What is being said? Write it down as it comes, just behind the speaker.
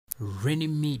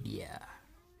RENNY-MEDIA.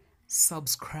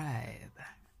 Subscribe.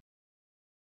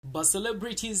 Ba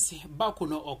celebrities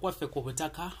bakuno okwaffe ku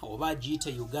butaka oba giyite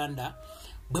Uganda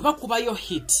bwe bakubayo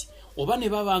hit oba ne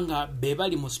babanga be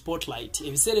bali mu spotlight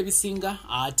ebiseera ebisinga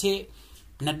ate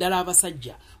naddala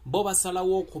abasajja bo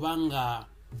basalawo okubanga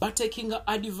batakinga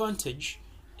advantage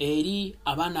eri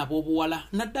abaana ab'obuwala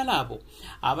naddala abo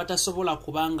abatasobola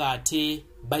kubanga ate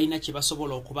balina kye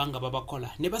basobola okubanga babakola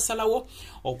ne basalawo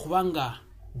okubanga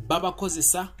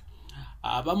babakozesa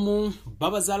abamu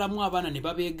babazaalamu abaana ne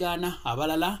babeegaana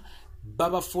abalala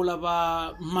babafuula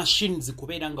ba machines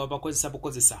kubeera nga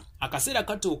babakozesa akaseera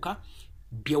katuuka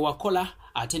bye wakola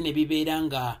ate ne bibeera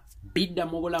nga bidda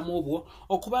mu bulamu obwo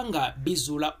okubanga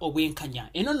bizuula obwenkanya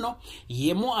eno nno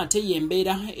yemu ate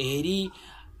yembeera eri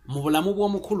mu bulamu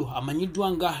bw'omukulu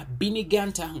amanyiddwa nga Beenie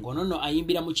Gunter ng'onono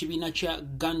ayimbira mu kibiina kya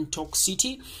Gantok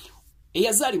City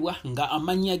eyazaalibwa nga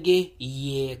amannya ge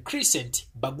ye Crescent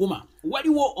Baguma.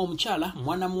 Waliwo omukyala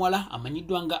mwana muwala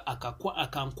amanyiddwa nga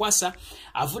Akankwasa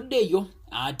avuddeeyo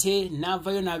ate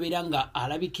n'avayo n'abeera nga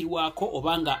alabikirwako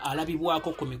oba nga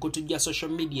alabibwako ku mikutu gya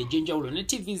social media egy'enjawulo ne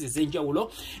TVs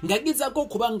ez'enjawulo ng'agezaako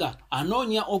okuba nga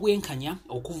anoonya obwenkanya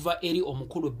okuva eri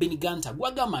omukulu Beenie Gunter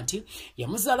gw'agamba nti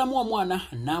yamuzaalamu omwana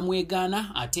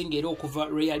Namwegaana ate ng'era okuva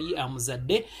lwe yali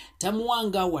amuzadde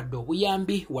tamuwanga wadde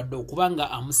obuyambi wadde okuba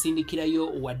nga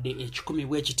amusindikirayo wadde ekikumi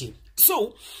bwe kiti.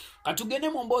 So katugende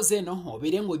mu mboozi eno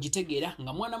obeere ng'ogitegeera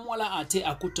nga mwana muwala ate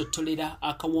akutottolera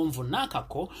akawonvu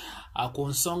n'akako ku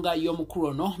nsonga y'omukulu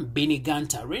ono Beenie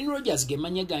Gunter. RENNY ROGERZ ge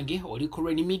mannya gange oli ku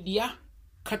RENNY-MEDIA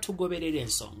katugoberera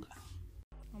ensonga.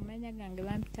 Omanya gange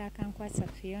bampita Akankwasa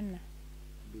Phionah.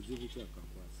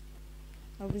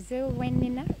 Obuzibu bwe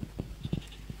nnina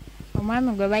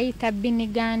omwami gwe bayita Beenie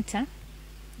Gunter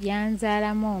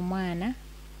yanzaalamu omwana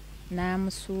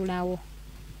n'amusuulawo.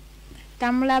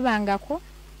 Tamulabangako,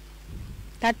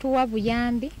 tatuwa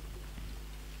buyambi,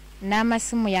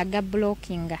 n'amasimu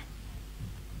yagablockinga.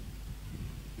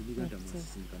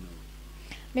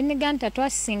 Beenie Gunter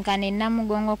twasisinkana e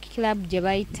Namugongo club gye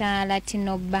bayita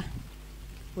Latino Bar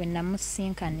we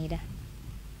namusinkanira.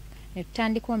 Ne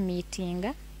tutandika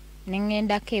omiitinga ne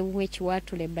ŋŋendako ewuwe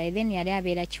Kiwaatule, by then yali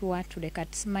abeera Kiwaatule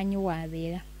kati simanyi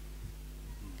waabeera.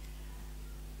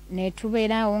 Ne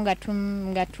tubeerawo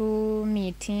nga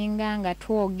tumiitinga nga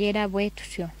twogera bwe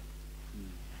tutyo.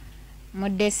 Mu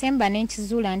December ne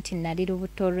nkizuula nti nali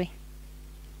lubuto lwe.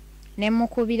 Ne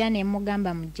mukubira ne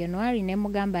mugamba mu January ne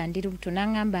mugamba ndi lubuto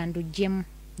n'aŋŋamba ndugyemu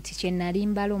nti kye nali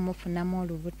mbala omufunamu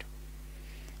olubuto.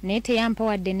 Naye teyampa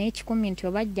wadde n'ekikumi nti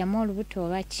oba ajjamu olubuto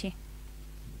oba ki.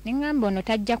 Ne ŋŋamba ono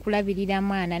tajja kulabirira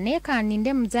mwana naye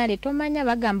kaninde muzaale tomanya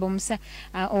bagamba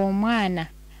omwana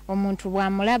omuntu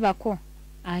bw'amulabako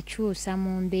akyusa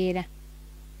mu mbeera.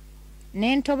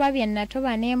 Ne ntoba bye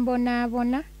natoba ne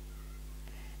mbonaabona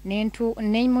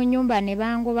ne mu nnyumba ne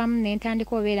bangobamu ne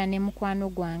ntandika obeera ne mukwano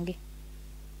gwange.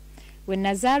 Bwe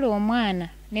nazaala omwana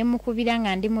ne mukubira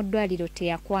nga ndi mu ddwaliro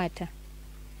teyakwata.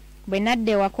 Bwe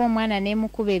nadda ewaka omwana ne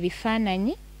mukuba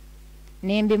ebifaananyi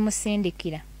ne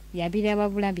mbimusindikira yabiraba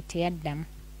bulabi teyaddamu.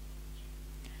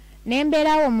 Ne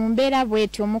mbeerawo mu mbeera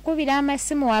bw'etyo omukubira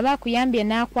amasimu waba akuyambye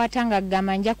n'akwata nga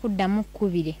gamba nja kuddamu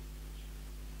kkubire.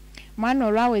 Mwana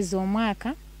olwaweza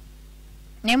omwaka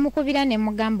ne mukubira ne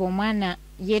mugamba omwana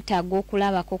yeetaaga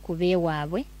okulabako ku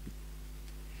beewaabwe.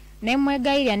 Ne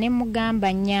mwegayirira ne mugamba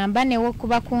nnyamba newe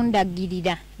kuba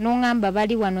kundagirira n'oŋŋamba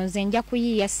bali wano nze nja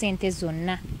kuyiiya ssente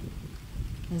zonna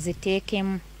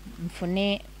nziteekemu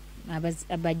nfune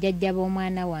abajjajja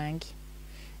b'omwana wange.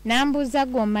 N'ambuuza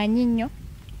g'omanyi nnyo.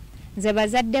 Nze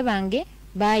bazadde bange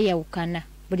baayawukana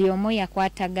buli omu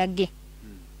yakwata gage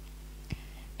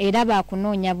era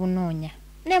baakunoonya bunoonya.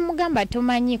 Ne mugamba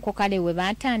tomanyiiko kale we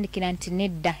baatandikira nti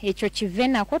nedda ekyo kive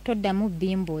nako toddamu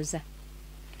bimbuuza.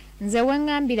 Nze we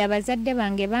ŋŋambira bazadde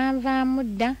bange banvaamu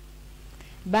dda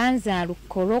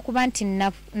banzaaluka olw'okuba nti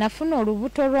nafuna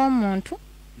olubuto lw'omuntu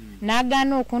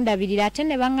n'agaana okundabirira ate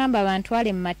ne baŋŋamba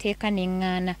bantwale mu mateeka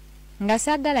n'eŋŋaana nga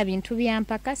saagala bintu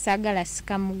byampaka saagala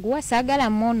sikamuguwa saagala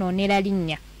mwonoonera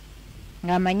linnya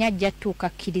ng'amanya ajja tuuka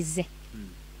kkirize.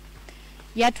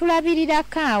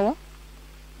 Yatulabirirako awo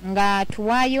nga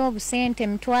tuwaayo obusente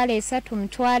 3,000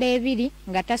 2,000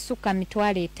 nga tasukka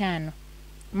 5,000.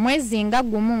 Mwezi nga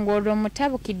gumu ng'olwo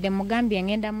mutabukidde mugambye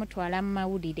ngenda mutwala mu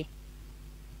mawulire.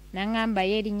 N'aŋŋamba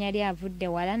ye erinnya lyavudde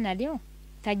wala nalyo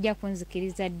tajja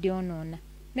kunzikiriza ddyonoona.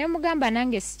 Ne mugamba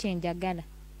nange si kyenjagala.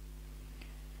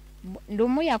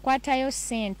 Lumu yakwatayo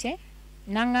ssente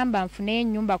n'aŋŋamba nfune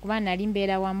ennyumba kuba nali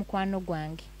mbeera wa mukwano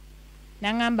gwange.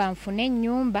 N'aŋŋamba nfune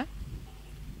ennyumba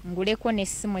nguleko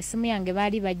n'essimu yange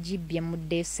baali bagibbye mu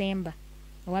December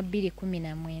owa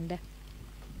 2019.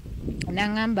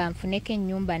 nangamba nfuneko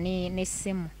ennyumba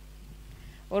n'essimu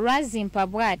olwazimpa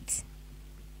bw'ati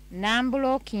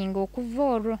nambulokinga okuva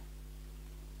olwo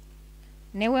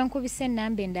newe nkubise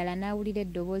ennamba endala n'awulira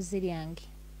eddoboozi lyange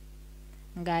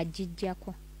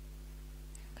ng'agijjako.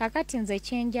 Kakati nze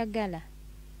kyenjagala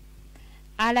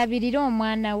alabirire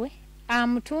omwana we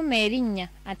amutuuma erinnya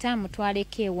ate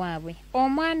amutwaleko ewaabwe.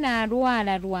 Omwana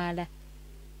alwala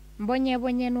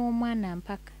mbonyebonye n'omwana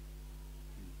mpaka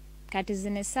kati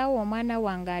zino essaawa omwana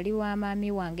wange ali wa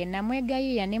maami wange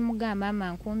namwegayiya ne mugamba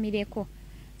maama nkuumireko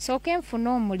sooke nfune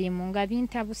omulimu nga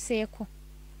bintabuseeko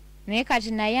naye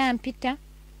kati naye ampita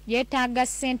yeetaaga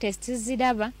ssente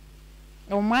tiziraba.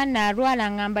 Omwana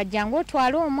alwala ngamba jangu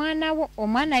otwale omwana wo,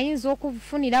 omwana ayinza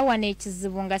okufunira wano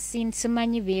ekizibu nga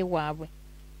simanyi beewaabwe.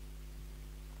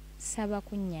 Saba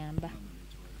kunnyamba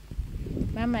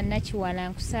maama Nakiwala,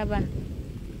 nkusaba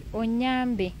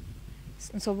onyambe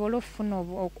nsobole okufuna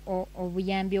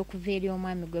obuyambi okuva eri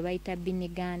omwami gwe bayita Beenie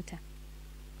Gunter.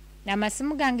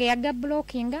 Amasimu gange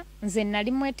yagabulookinga, nze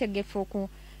nali mwetegefu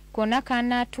kona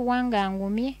kanaatuwa nga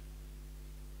ngumye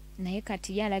naye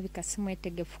kati ye alabika si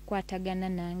mwetegefu kukwatagana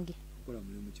nange.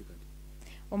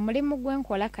 Omulimu gwe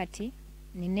nkola kati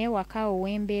nina ewaka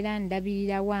ow'embeera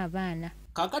ndabirirawo abaana.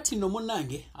 Kakati no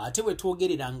munnange ate bwe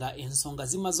twogereranga ensonga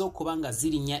zimaze okuba nga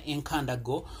zirinya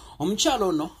enkandago, omukyalo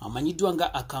ono amanyiddwa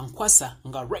nga Akankwasa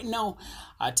nga right now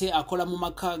ate akola mu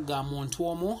maka ga muntu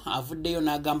omu avuddeyo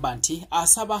n'agamba nti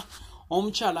asaba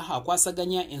omukyala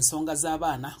akwasaganya ensonga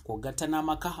z'abaana kwogatta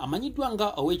n'amaka amanyiddwa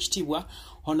nga ow'ekitiibwa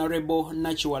Honorable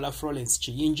Nakiwala Florence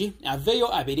Kiyingi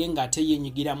aveeyo abeere nga ate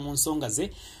yeenyigira mu nsonga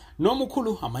ze.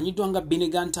 N'omukulu amanyiddwa nga Beenie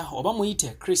Gunter oba muyite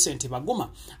Crescent Baguma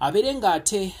abeere nga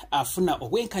ate afuna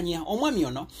obwenkanya omwami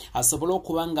ono asobole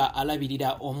okuba nga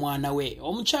alabirira omwana we.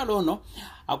 Omukyalo ono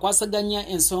akwasaganya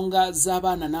ensonga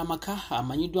z'abaana n'amaka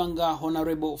amanyiddwa nga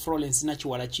Honorable Florence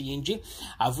Nakiwala Kiyingi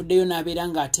avuddeyo n'abeera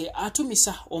nga ate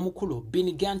atumisa omukulu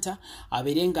Beenie Gunter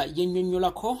abeere nga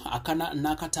yennyonnyolako akana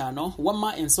n'akataano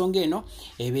wamma ensonga eno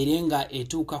ebeere nga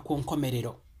etuuka ku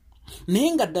nkomerero.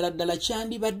 Naye nga ddala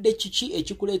kyandibadde kiki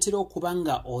ekikuleetera okuba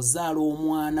nga ozaala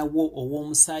omwana wo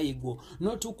ow'omusaayi gwo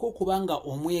n'otuuka okuba nga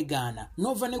omwegaana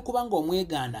n'ova ne kuba nga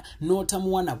omwegaana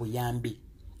n'otamuwa na buyambi?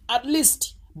 At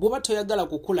least bw'oba toyagala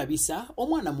kukulabisa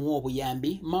omwana muwa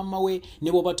obuyambi, maama we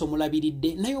ne bw'oba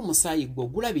tomulabiridde naye omusaayi gwo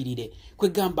gulabirire.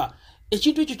 Kwegamba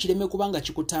ekintu ekyo kireme kuba nga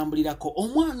kikutambulirako.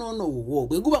 Omwana ono wuwo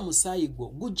bwe guba musaayi gwo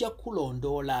gujja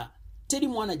kulondoola. Teri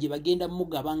mwana gye bagenda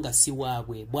mugaba nga si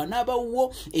waabwe. Bw'anaaba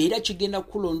wuwo era kigenda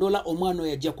kulondola omwana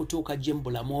oyo ajja kutuuka gye mu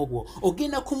bulamu obwo.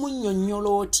 Ogenda kumunnyonnyola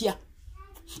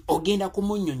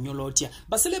otya?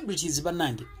 Ba celebrities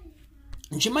bannange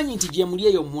nkimanyi nti gye muli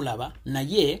eyo mulaba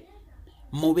naye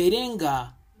mubeere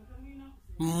nga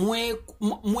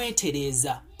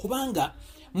mwetereeza kubanga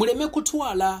muleme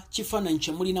kutwala kifaananyi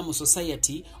kye mulina mu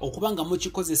society okuba nga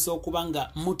mukikozesa okuba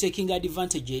nga taking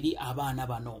advantage eri abaana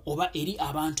bano oba eri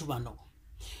abantu bano.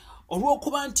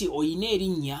 Olw'okuba nti oyina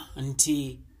erinnya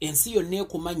nti ensi yonna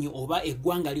ekumanyi oba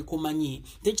eggwanga likumanyi,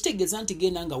 tekitegeeza nti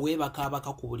genda nga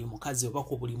weebakaabaka ku buli mukazi oba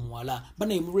ku buli muwala.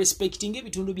 Banaye mu respecting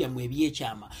ebitundu byammwe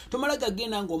ebyekyama. Tomala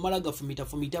gagenda ng'omala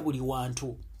gafumita buli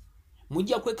wantu.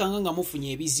 Mujja kwekanga nga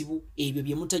mufunye ebizibu ebyo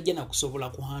bye mutajja na kusobola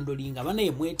kuhandolinga.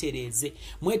 Banaye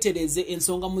mwetereeze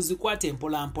ensonga muzikwate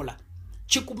mpola.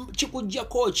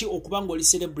 Kikujjako ki okuba nga oli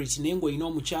celebrity naye ng'olina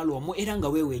omukyalo omwo era nga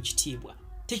weewa ekitiibwa?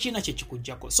 Tekina kye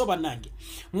kikujjako. So bannange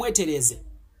mwetereeze,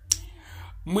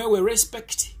 mwewe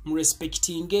respect,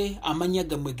 murespectinge amanya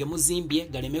gammwe ge muzimbye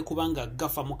galeme kubanga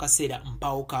gafa mu kaseera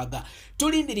mpawokaaga.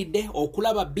 Tulindiridde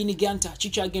okulaba Beenie Gunter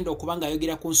kikyagenda okuba nga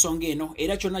ayogera ku nsonga eno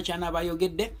era kyonna ky'anaaba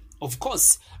ayogedde. Of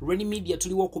course, RENNY-MEDIA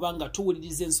tuliwo kubanga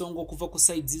tuwuliriza ensonga okuva ku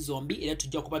sides zombi era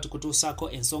tujja kuba tukutuusaako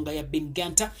ensonga ya Beenie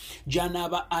Gunter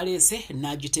gy'anaaba aleese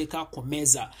n'agiteeka ku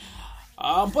meeza.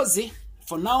 Mpozi,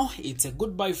 for now, it's a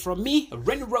goodbye from me.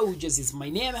 Renny Rogers is my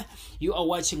name. You are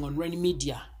watching on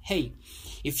RENNY-MEDIA. Hey,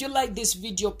 if you like this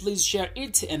video, please share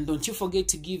it and don't you forget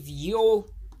to give your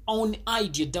own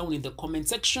idea down in the comment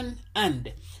section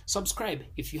and subscribe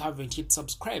if you haven't yet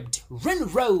subscribed. Renny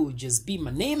Rogers be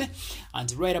my name,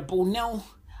 and right about now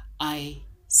I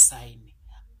sign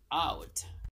out.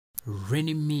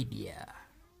 RENNY-MEDIA,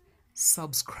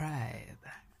 subscribe.